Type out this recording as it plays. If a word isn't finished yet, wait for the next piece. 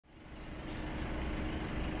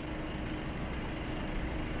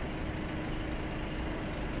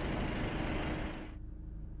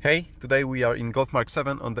Hey, today we are in Golf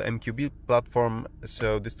MK7 on the MQB platform,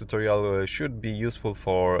 so this tutorial should be useful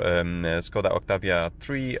for Skoda Octavia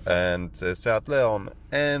 3 and Seat Leon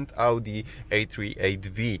and Audi A3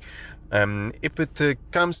 8V. If it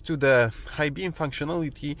comes to the high beam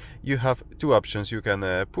functionality, you have two options. You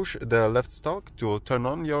can push the left stalk to turn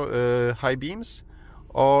on your high beams,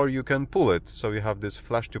 or you can pull it, so you have this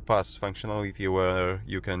flash to pass functionality where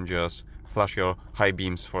you can just flash your high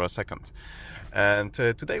beams for a second. And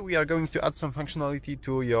today we are going to add some functionality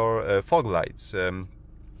to your fog lights.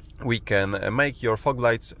 We can make your fog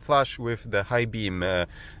lights flash with the high beam,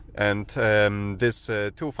 and these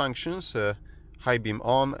two functions, high beam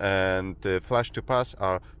on and flash to pass,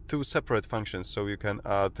 are two separate functions, so you can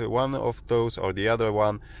add one of those or the other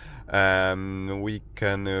one. We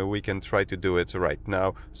can try to do it right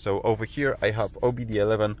now. So over here I have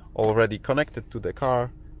OBD11 already connected to the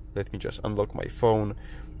car. Let me just unlock my phone,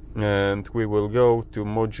 and we will go to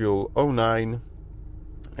module 09,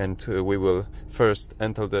 and we will first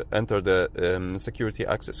enter the security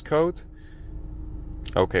access code.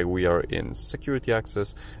 Okay, we are in security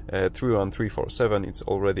access 31347. It's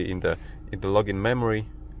already in the login memory.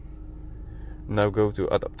 Now go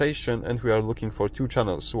to adaptation, and we are looking for two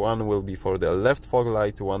channels. One will be for the left fog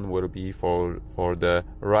light, one will be for the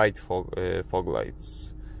right fog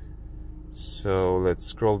lights. So let's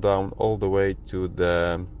scroll down all the way to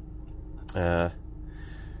the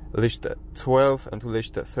Lichthupe 12 and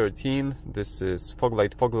Lichthupe 13. This is fog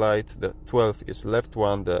light. The 12 is left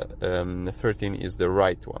one, the 13 is the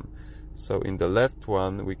right one. So in the left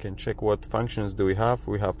one we can check what functions do we have.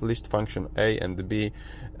 We have list function A and B.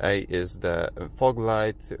 A is the fog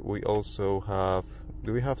light. We also have,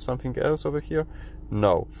 do we have something else over here?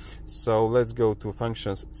 No. So let's go to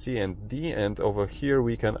functions C and D, and over here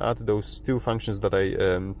we can add those two functions that I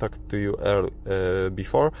talked to you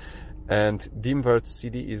before. And dimvert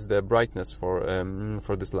CD is the brightness for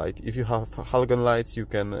this light. If you have halogen lights, you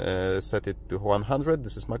can set it to 100.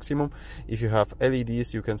 This is maximum. If you have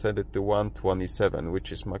LEDs, you can set it to 127,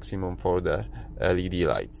 which is maximum for the LED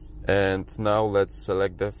lights. And now let's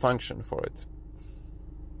select the function for it.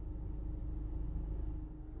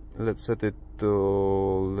 Let's set it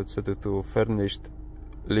to furnished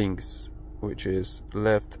links, which is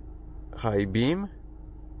left high beam.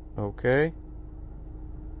 Okay.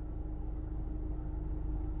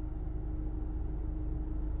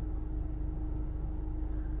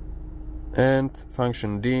 And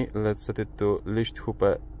function D, let's set it to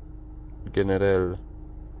Lichthupe generell.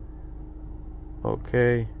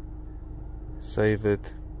 Okay, save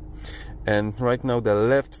it. And right now the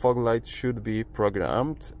left fog light should be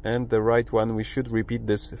programmed, and the right one, we should repeat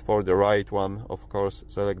this for the right one. Of course,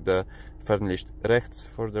 select the Fernlicht rechts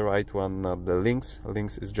for the right one, not the links.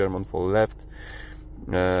 Links is German for left.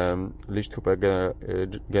 Lichthupe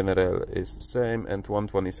generell is the same, and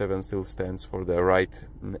 127 still stands for the right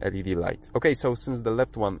LED light. Okay, so since the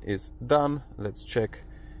left one is done, let's check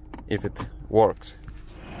if it works.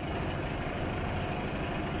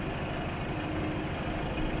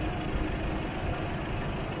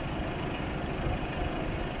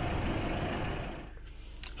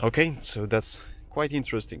 Okay, so that's quite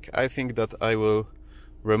interesting. I think that I will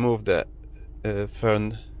remove the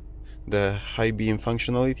high beam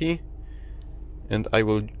functionality, and I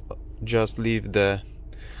will just leave the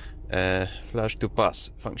flash to pass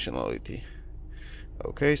functionality.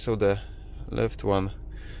 Okay, so the left one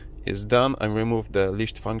is done. I removed the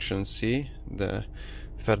Licht function C, the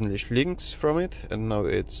Fernlicht links from it, and now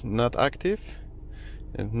it's not active.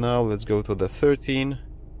 And now let's go to the 13,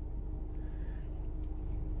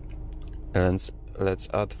 and let's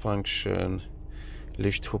add function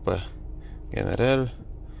Lichthupe generell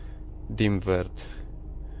dimvert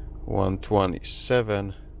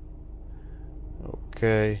 127.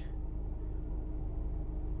 Okay,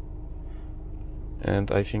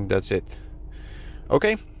 and I think that's it.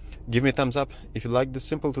 Okay, give me a thumbs up if you like this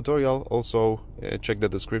simple tutorial. Also check the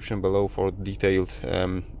description below for detailed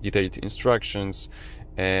instructions,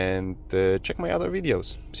 and check my other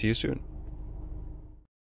videos. See you soon.